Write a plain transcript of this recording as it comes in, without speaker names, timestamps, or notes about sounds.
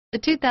The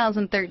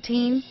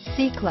 2013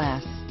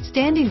 C-Class.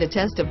 Standing the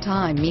test of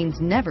time means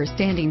never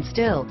standing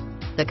still.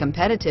 The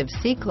competitive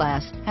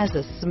C-Class has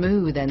a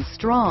smooth and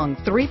strong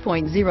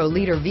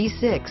 3.0-liter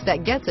V6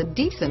 that gets a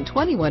decent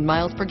 21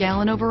 miles per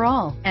gallon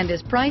overall and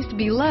is priced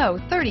below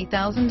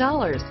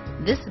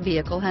 $30,000. This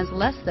vehicle has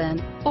less than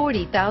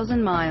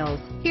 40,000 miles.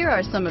 Here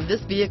are some of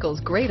this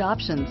vehicle's great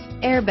options: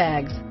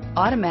 airbags,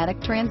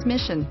 automatic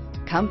transmission,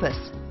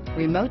 compass,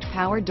 remote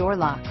power door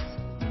locks,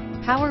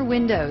 power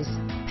windows,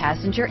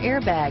 passenger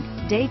airbag,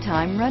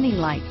 daytime running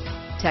lights,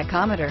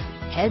 tachometer,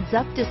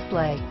 heads-up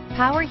display,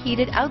 power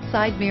heated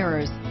outside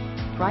mirrors,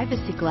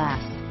 privacy glass,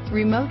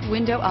 remote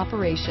window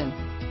operation,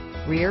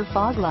 rear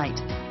fog light.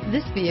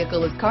 This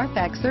vehicle is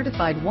Carfax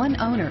certified one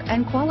owner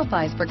and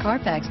qualifies for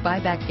Carfax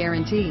buyback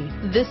guarantee.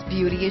 This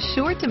beauty is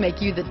sure to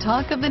make you the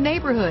talk of the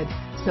neighborhood.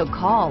 So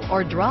call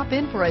or drop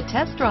in for a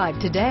test drive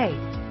today.